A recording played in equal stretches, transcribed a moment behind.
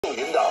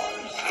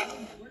million.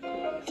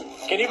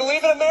 Can you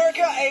believe it,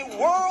 America? A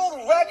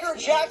world record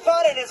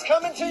jackpot, and it's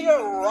coming to you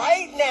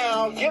right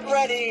now. Get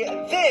ready.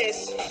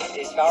 This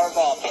is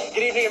Powerball.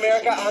 Good evening,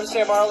 America. I'm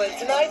Sam Arlen.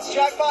 Tonight's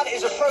jackpot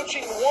is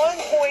approaching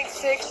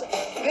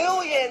 $1.6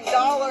 billion.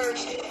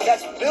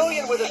 That's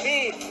billion with a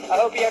B. I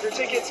hope you have your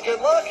tickets. Good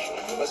luck.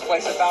 Let's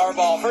play some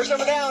Powerball. First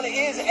number down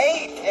is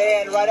 8.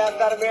 And right after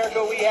that,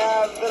 America, we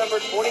have the number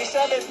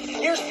 27.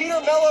 Here's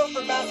Peter Mello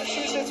from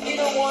Massachusetts.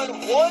 Peter won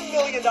 $1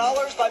 million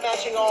by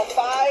matching all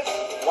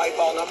 5 white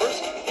ball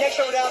numbers. Next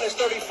number down is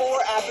 34.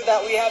 After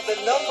that, we have the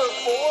number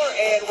 4,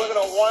 and we're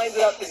going to wind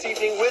it up this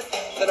evening with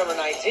the number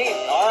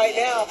 19. All right,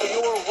 now for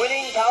your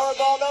winning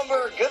Powerball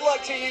number, good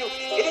luck to you.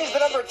 It is the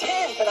number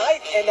 10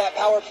 tonight, and that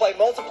power play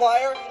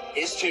multiplier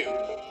is 2.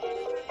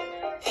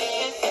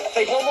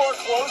 Take one more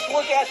close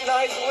look at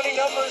tonight's winning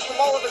numbers from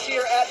all of us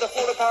here at the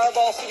Florida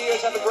Powerball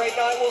Studios. Have a great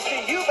night. We'll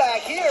see you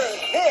back here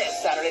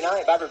this Saturday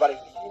night. Bye, everybody.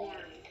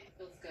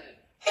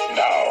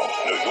 Now,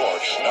 New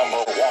York's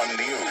 #1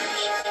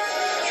 news.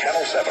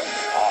 Channel 7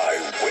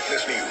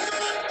 Eyewitness News.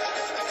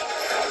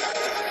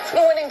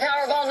 The winning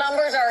Powerball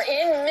numbers are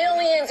in.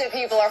 Millions of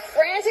people are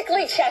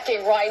frantically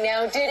checking right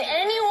now. Did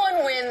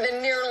anyone win the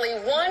nearly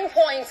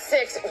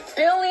 $1.6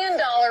 billion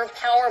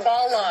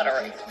Powerball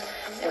lottery?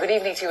 And good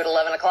evening to you at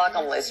 11 o'clock.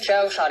 I'm Liz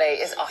Cho. Sade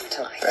is off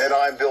tonight. And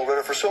I'm Bill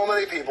Ritter. For so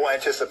many people,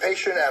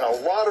 anticipation and a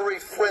lottery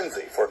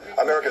frenzy for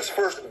America's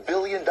first $1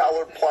 billion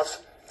plus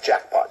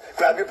jackpot.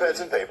 Grab your pens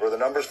and paper. The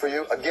numbers for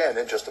you again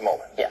in just a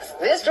moment. Yes,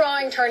 this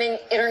drawing turning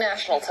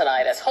international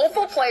tonight as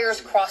hopeful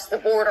players cross the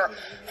border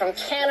from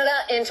Canada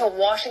into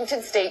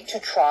Washington State to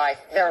try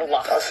their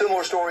luck. A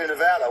similar story in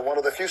Nevada, one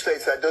of the few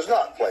states that does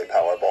not play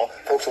Powerball.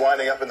 Folks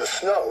lining up in the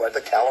snow at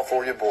the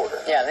California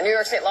border. Yeah, the New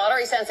York State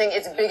Lottery sensing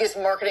its biggest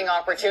marketing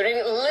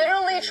opportunity,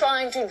 literally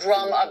trying to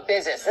drum up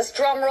business. This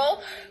drum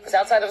roll was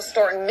outside of a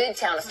store in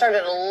Midtown. It started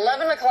at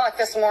 11 o'clock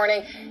this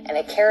morning, and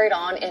it carried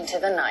on into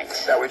the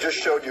night. Now, we just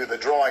showed you the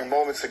drawing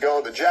moments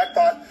ago. The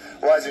jackpot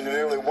rising to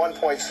nearly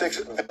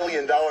 $1.6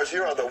 billion.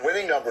 Here are the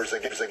winning numbers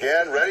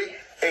again. Ready?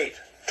 8,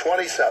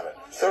 27,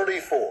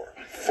 34,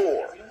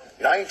 4,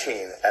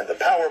 19, and the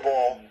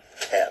Powerball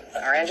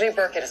 10. Our Angie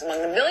Burkett is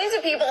among the millions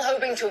of people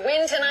hoping to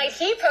win tonight.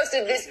 He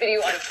posted this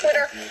video on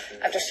Twitter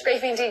after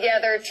scraping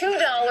together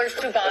 $2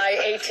 to buy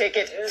a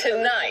ticket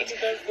tonight.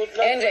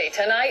 NJ,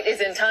 tonight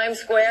is in Times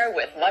Square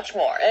with much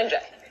more. NJ.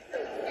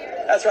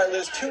 That's right,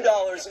 Liz.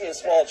 $2 in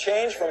small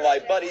change from my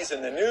buddies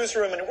in the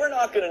newsroom, and we're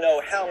not going to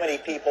know how many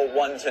people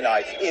won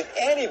tonight, if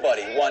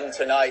anybody won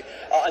tonight,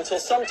 until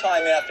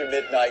sometime after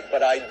midnight.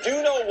 But I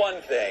do know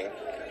one thing.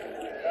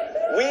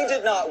 We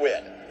did not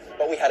win,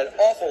 but we had an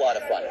awful lot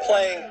of fun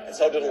playing, and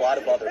so did a lot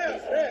of other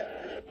people.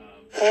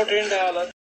 $14.